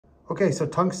Okay, so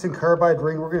tungsten carbide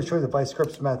ring, we're going to show you the vice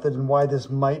grips method and why this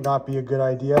might not be a good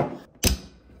idea.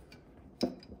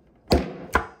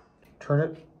 Turn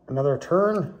it, another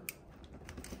turn.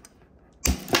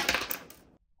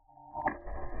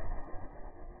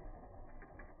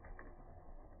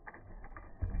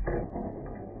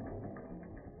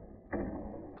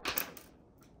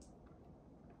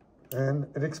 And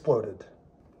it exploded.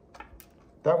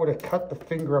 That would have cut the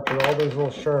finger up with all those little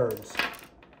shards.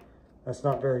 That's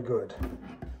not very good.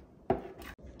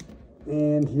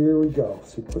 And here we go.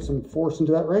 So we put some force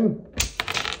into that ring.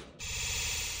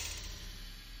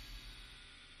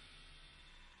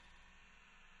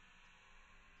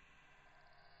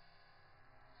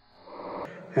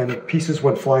 And pieces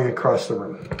went flying across the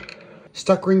room.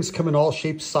 Stuck rings come in all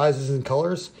shapes, sizes, and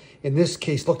colors. In this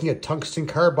case, looking at tungsten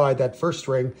carbide, that first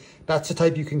ring, that's the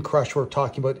type you can crush we're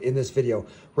talking about in this video.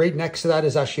 Right next to that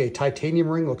is actually a titanium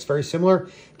ring, looks very similar.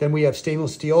 Then we have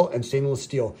stainless steel and stainless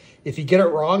steel. If you get it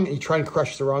wrong and you try and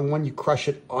crush the wrong one, you crush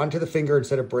it onto the finger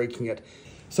instead of breaking it.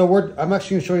 So I'm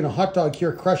actually gonna show you in a hot dog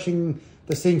here, crushing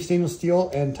the same stainless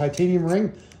steel and titanium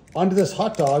ring onto this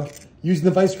hot dog using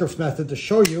the vice grips method to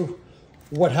show you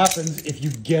what happens if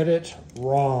you get it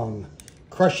wrong.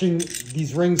 Crushing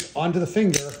these rings onto the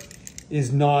finger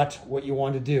is not what you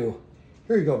want to do.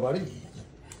 Here you go, buddy.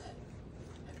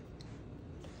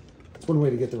 That's one way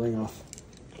to get the ring off.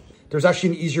 There's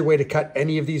actually an easier way to cut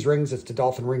any of these rings. It's the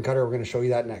Dolphin ring cutter. We're going to show you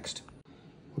that next.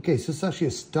 Okay, so it's actually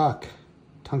a stuck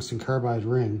tungsten carbide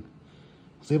ring.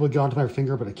 I was able to get onto my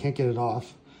finger, but I can't get it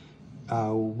off,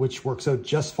 which works out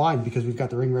just fine because we've got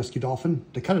the Ring Rescue Dolphin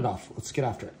to cut it off. Let's get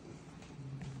after it.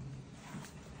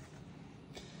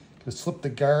 Gonna slip the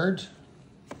guard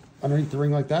underneath the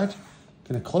ring like that.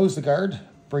 Gonna close the guard,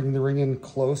 bring the ring in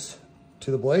close to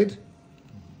the blade.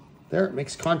 There, it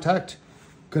makes contact.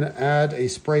 Gonna add a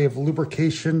spray of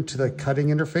lubrication to the cutting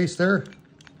interface there.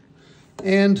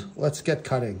 And let's get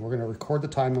cutting. We're gonna record the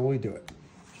time when we do it.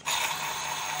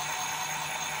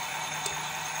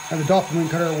 And the Dolphin ring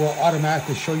cutter will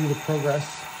automatically show you the progress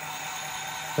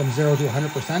from 0 to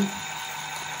 100%.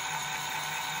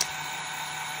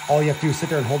 All you have to do is sit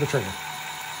there and hold the trigger.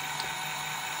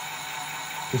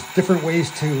 There's different ways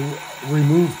to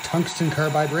remove tungsten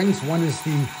carbide rings. One is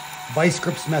the vice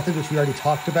grips method, which we already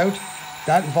talked about.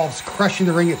 That involves crushing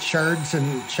the ring. It shards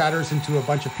and shatters into a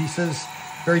bunch of pieces.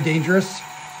 Very dangerous.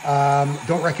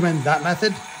 Don't recommend that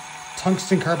method.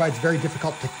 Tungsten carbide is very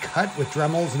difficult to cut with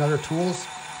Dremels and other tools.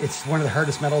 It's one of the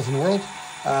hardest metals in the world.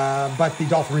 But the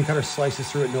Dolphin ring cutter slices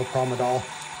through it, no problem at all.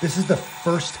 This is the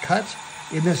first cut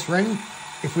in this ring.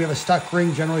 If we have a stuck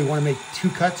ring, generally we want to make 2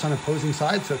 cuts on opposing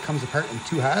sides, so it comes apart in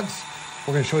 2 halves.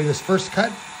 We're going to show you this first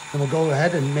cut, then we'll go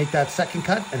ahead and make that second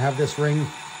cut and have this ring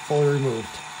fully removed.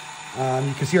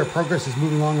 You can see our progress is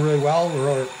moving along really well.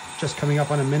 We're just coming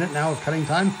up on a minute now of cutting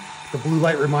time. The blue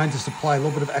light reminds us to apply a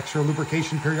little bit of extra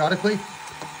lubrication periodically.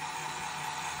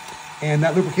 And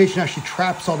that lubrication actually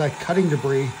traps all that cutting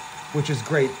debris, which is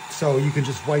great. So you can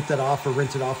just wipe that off or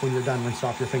rinse it off when you're done, rinse it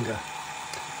off your finger.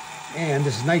 And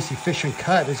this nice efficient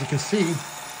cut, as you can see,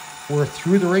 we're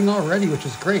through the ring already, which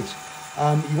is great.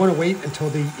 You want to wait until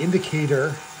the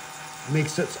indicator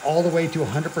makes it all the way to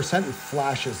 100% and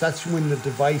flashes. That's when the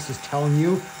device is telling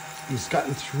you you've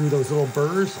gotten through those little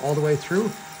burrs all the way through.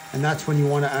 And that's when you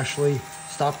want to actually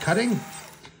stop cutting,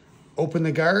 open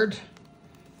the guard,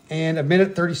 and 1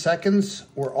 minute, 30 seconds,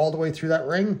 we're all the way through that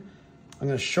ring. I'm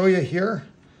going to show you here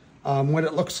what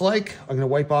it looks like. I'm going to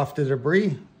wipe off the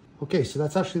debris. Okay, so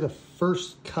that's actually the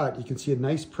first cut. You can see a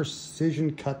nice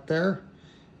precision cut there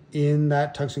in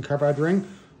that tungsten carbide ring.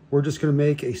 We're just gonna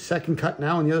make a second cut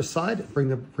now on the other side, bring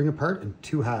the ring apart in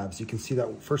 2 halves. You can see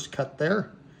that first cut there.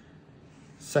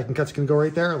 Second cut's gonna go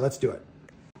right there. Let's do it.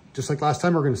 Just like last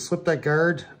time, we're gonna slip that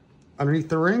guard underneath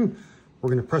the ring.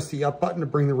 We're gonna press the up button to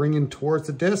bring the ring in towards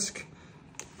the disc.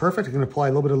 Perfect. I'm gonna apply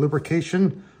a little bit of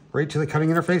lubrication right to the cutting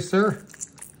interface there.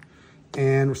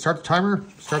 And we'll start the timer,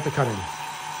 start the cutting.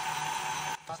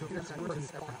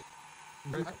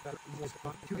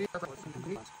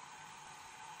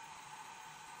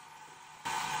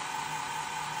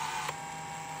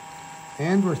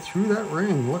 And we're through that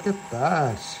ring. Look at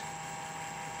that.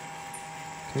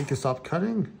 Take this off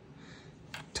cutting.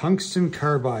 Tungsten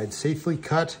carbide, safely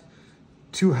cut,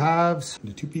 2 halves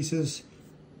into 2 pieces.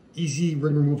 Easy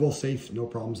ring removal, safe, no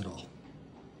problems at all.